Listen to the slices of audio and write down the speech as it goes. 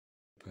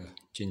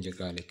ginger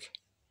garlic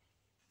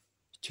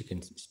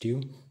chicken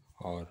stew,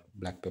 or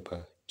black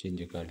pepper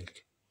ginger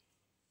garlic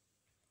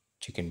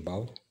chicken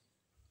bowl,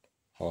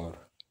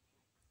 or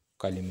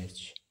kali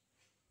mirch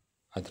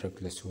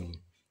Adrak Lasoon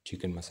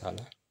chicken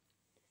masala.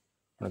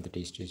 One of the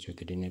tastiest of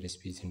the dinner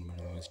recipes and one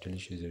of the most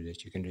delicious of the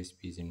chicken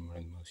recipes and one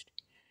of the most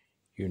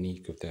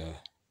unique of the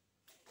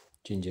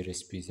ginger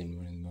recipes and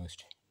one of the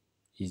most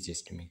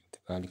easiest to make of the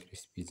garlic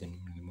recipes and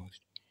one of the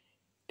most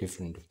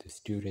different of the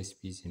stew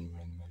recipes and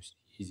one of the most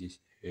easiest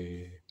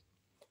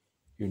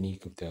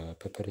unique of the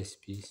pepper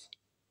recipes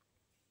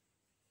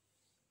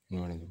and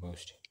one of the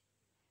most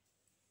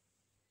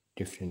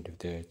different of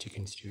the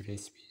chicken stew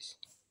recipes.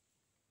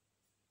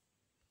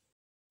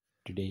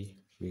 Today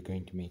we're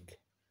going to make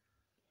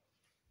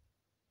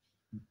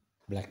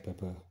black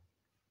pepper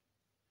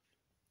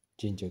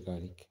ginger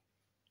garlic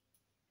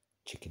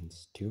chicken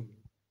stew.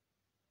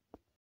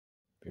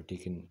 We've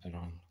taken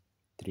around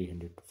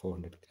 300 to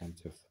 400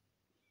 grams of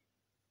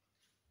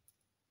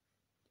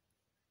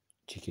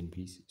chicken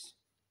pieces,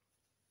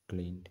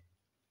 cleaned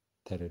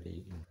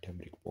thoroughly in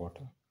turmeric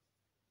water.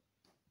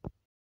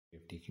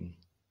 We've taken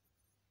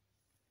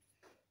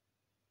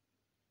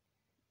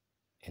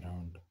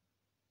around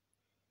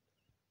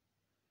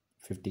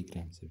 50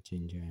 grams of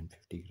ginger and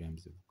 50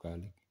 grams of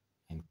garlic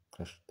and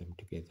crushed them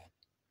together.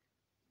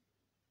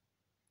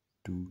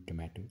 2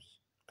 tomatoes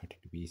cut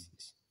into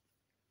pieces,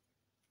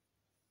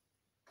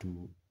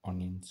 2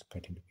 onions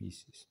cut into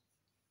pieces,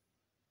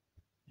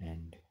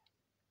 and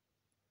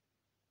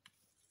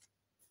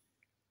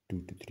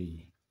 2 to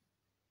 3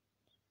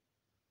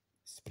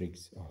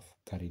 sprigs of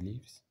curry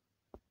leaves.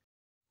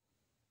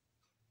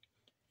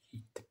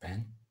 Heat the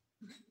pan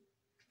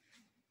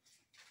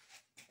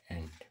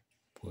and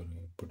put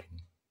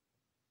in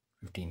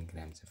 15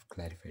 grams of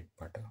clarified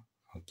butter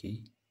or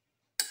ghee.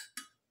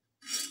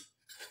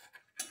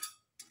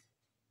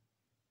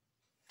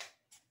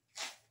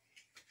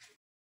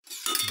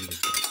 Let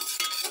the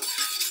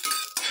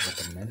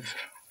butter melt.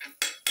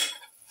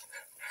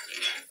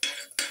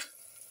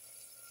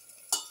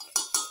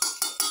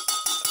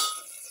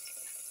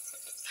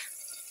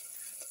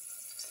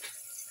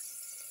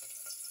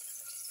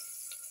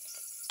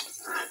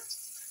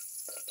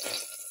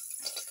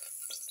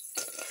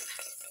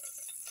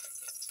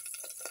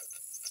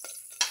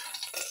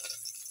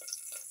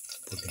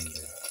 Put in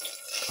the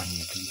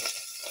onion piece.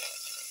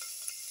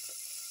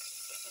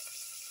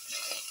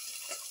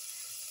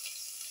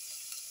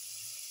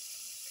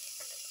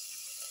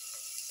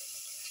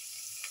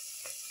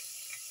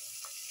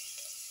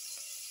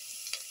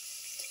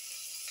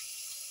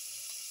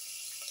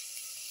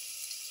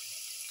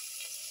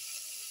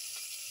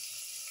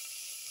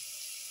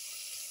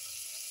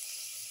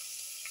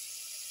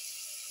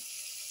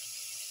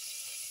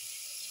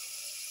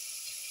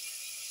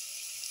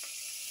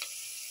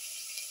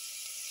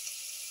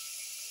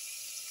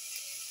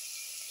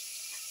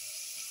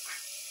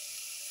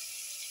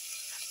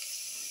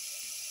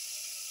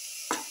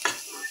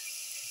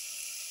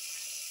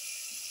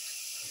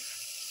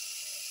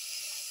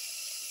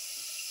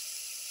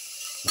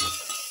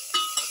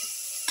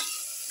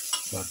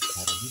 Not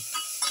thoroughly.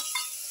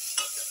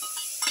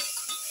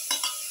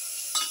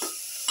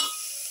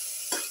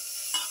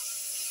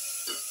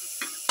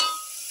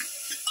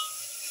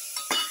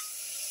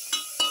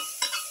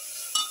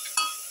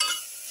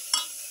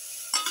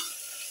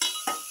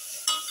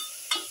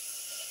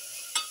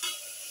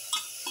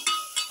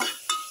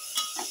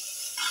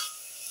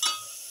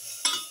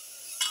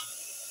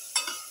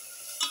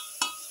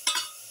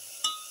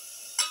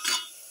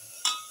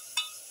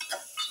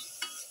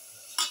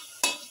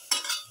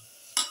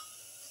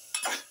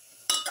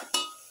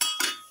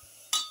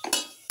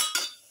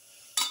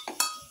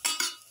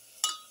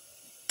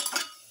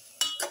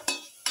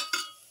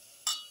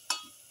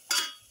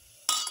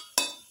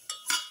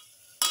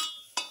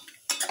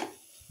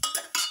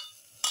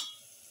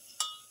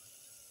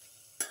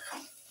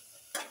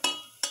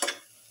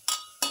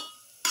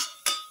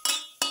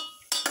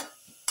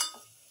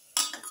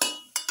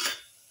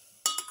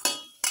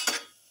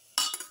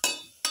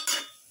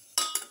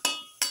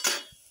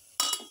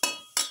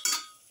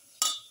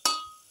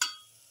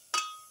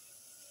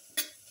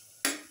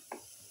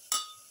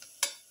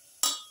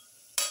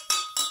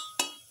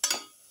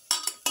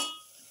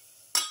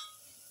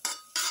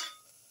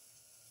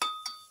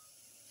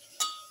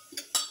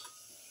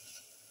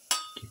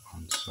 Keep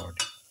on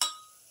sorting.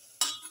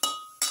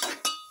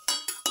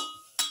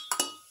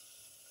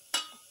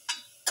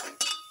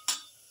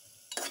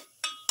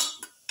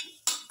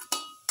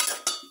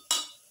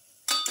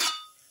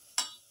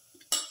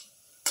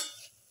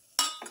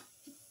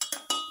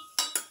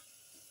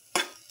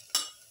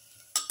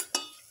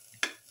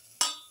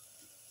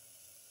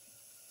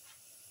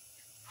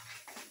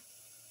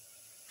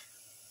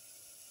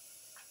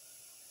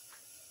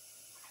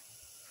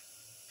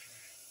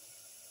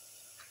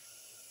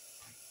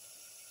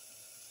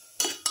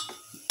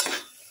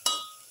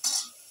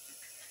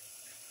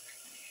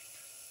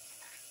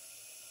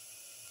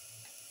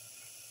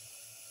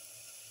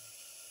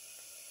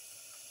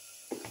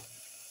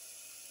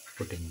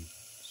 Put in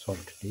salt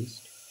to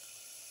taste.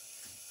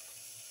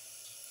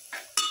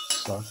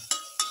 salt,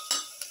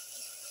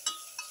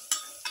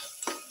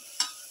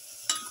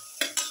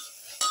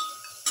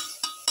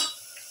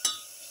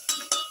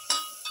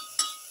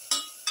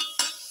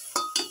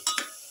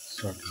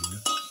 salt and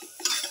mix.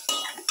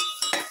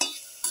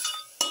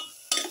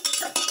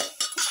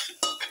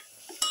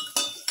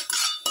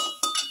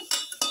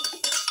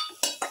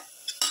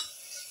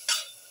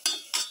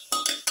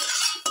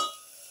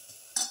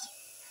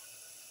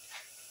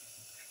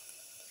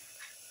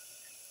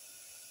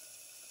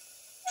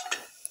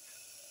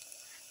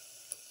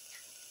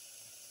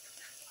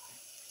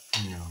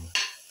 Now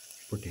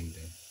put in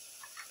the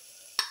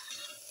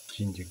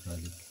ginger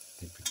garlic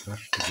that we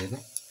crushed together.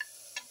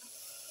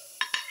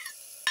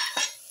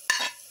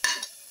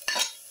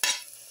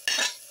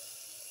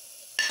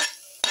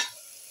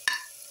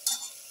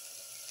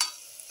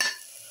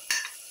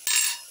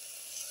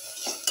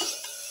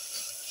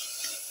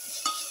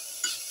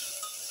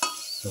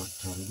 Salt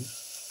thoroughly.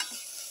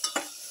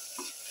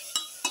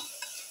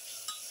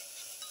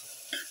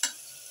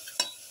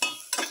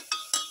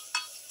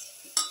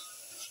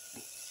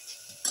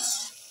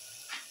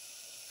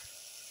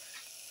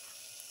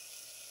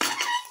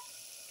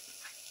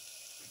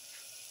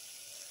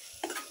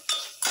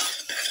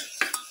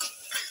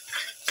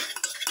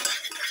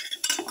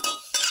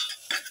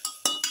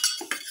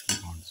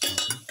 Keep on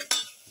sauteing.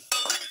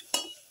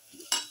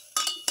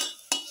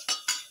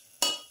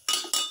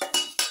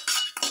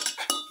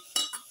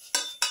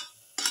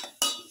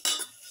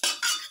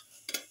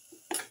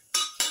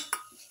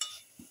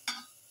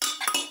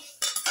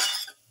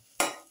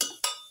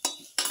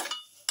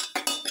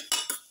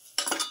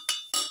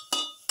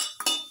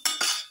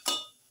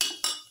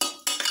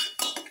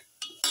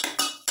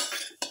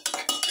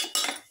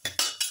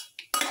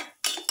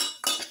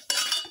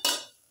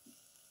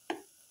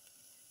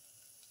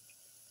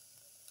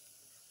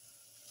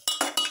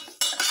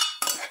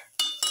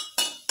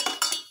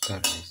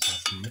 Thoroughly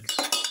saute and mix.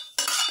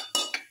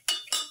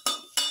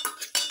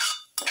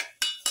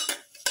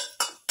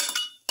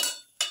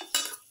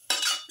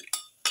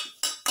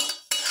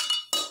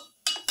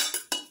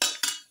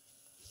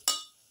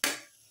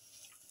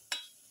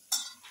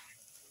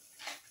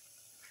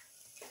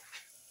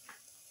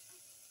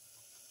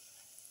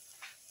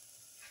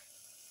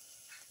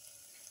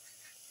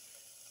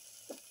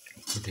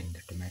 Put in the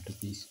tomato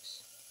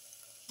pieces.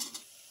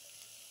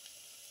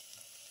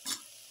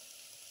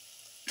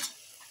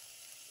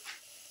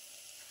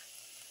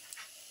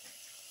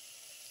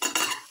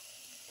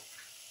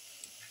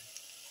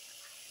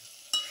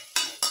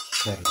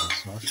 Thoroughly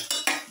saute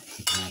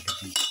the tomato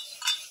pieces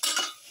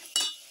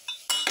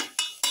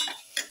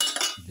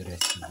with the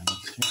rest of the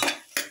mixture.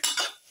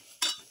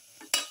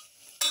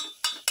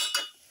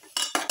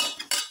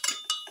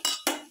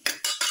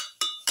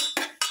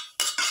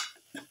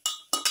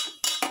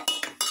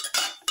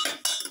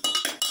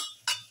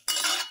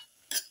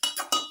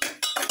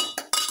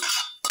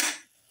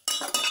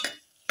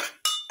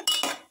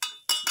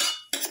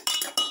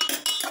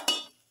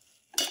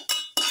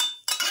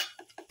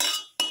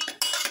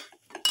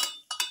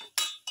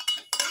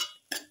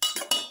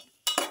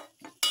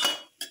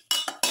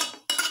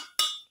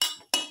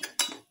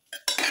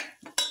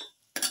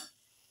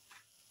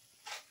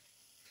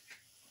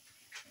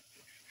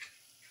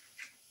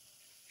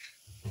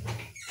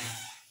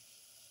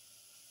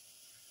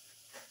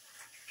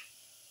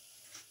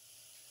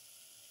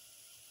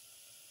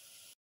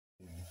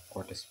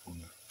 Quarter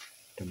spoon of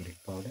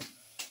turmeric powder.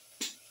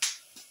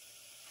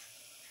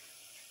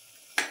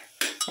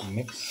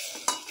 Mix.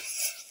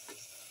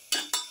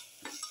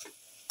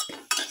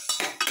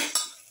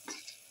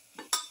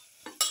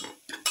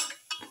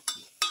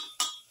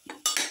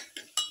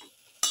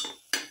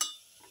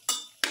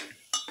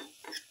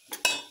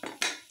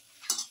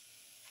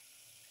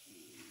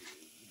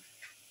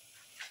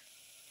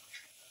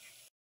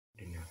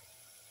 Then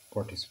a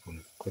quarter spoon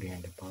of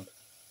coriander powder.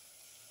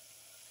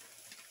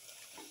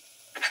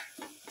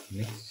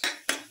 Mix.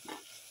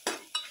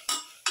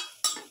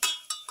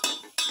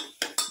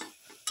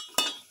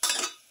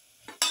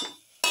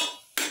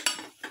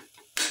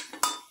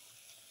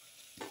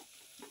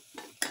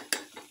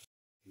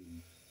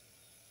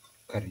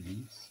 Curry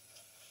leaves.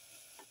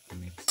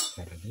 Mix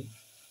thoroughly.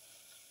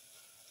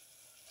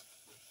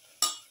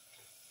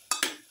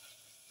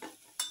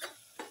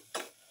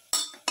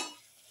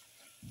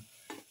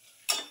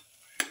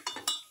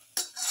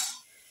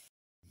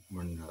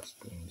 One last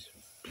spoon of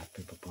black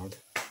pepper powder.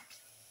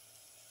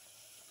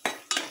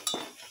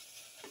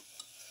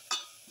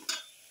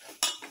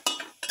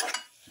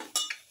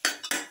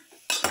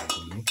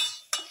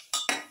 Mix.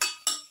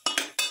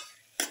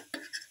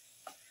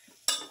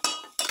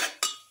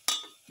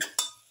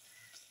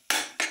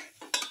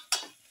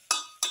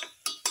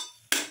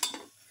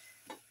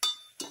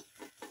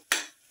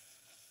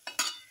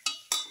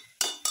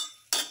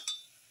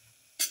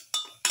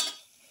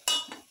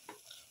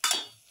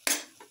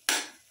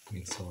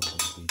 Mix all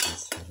the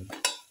ingredients thoroughly.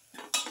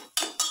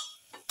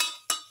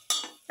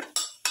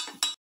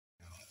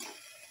 Now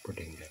put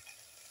in the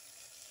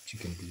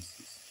chicken pieces.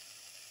 Mix.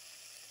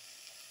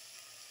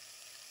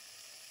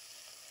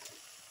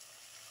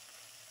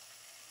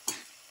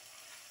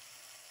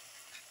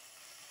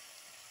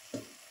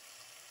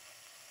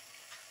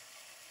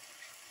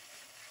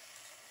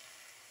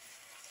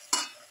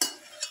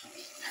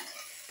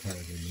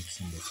 thoroughly mix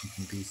in the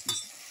chicken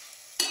pieces,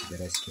 the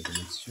rest of the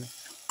mixture.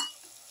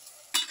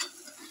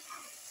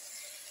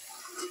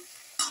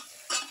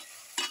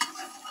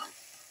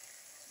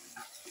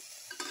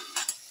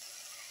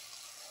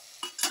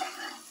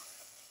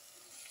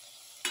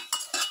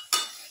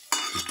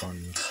 Keep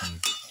on mixing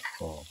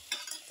for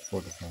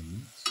 4 to 5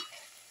 minutes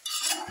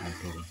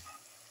until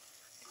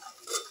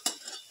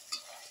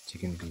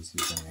chicken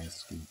pieces are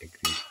nicely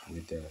integrated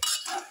with the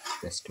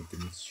rest of the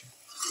mixture.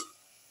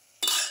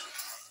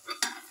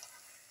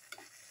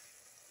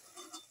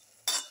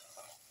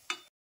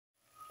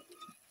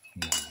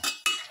 Now,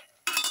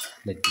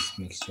 let this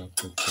mixture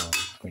cook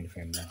for 25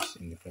 minutes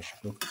in the pressure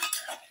cooker.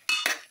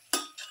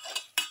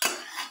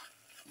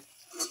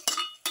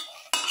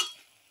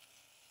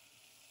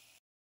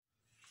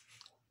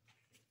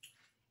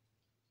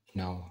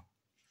 Now,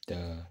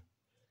 the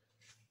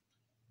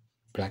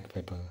black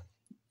pepper,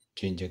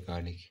 ginger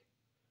garlic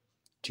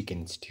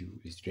chicken stew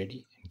is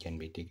ready and can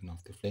be taken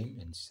off the flame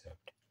and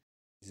served.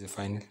 This is the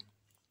final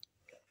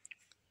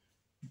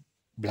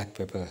black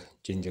pepper,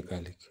 ginger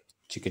garlic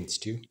chicken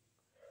stew,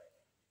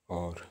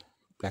 or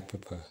black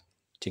pepper,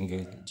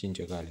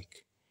 ginger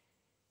garlic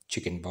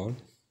chicken bowl,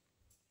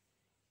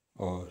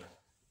 or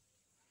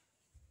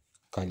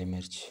kali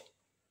mirch,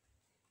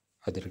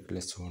 Adrak,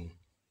 Lasoon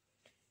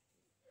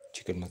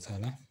chicken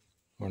masala.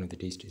 One of the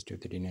tastiest of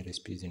the dinner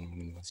recipes and one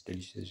of the most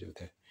delicious of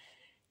the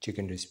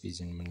chicken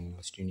recipes and one of the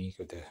most unique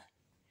of the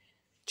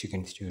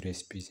chicken stew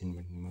recipes and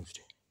one of the most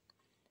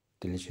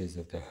delicious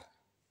of the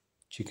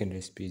chicken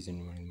recipes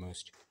and one of the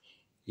most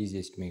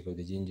easiest to make of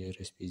the ginger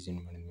recipes and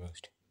one of the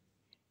most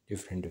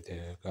different of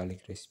the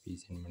garlic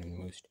recipes and one of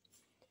the most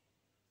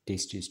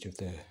tastiest of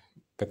the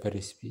pepper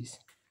recipes.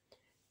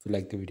 If you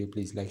like the video,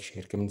 please like,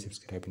 share, comment,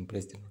 subscribe and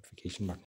press the notification button.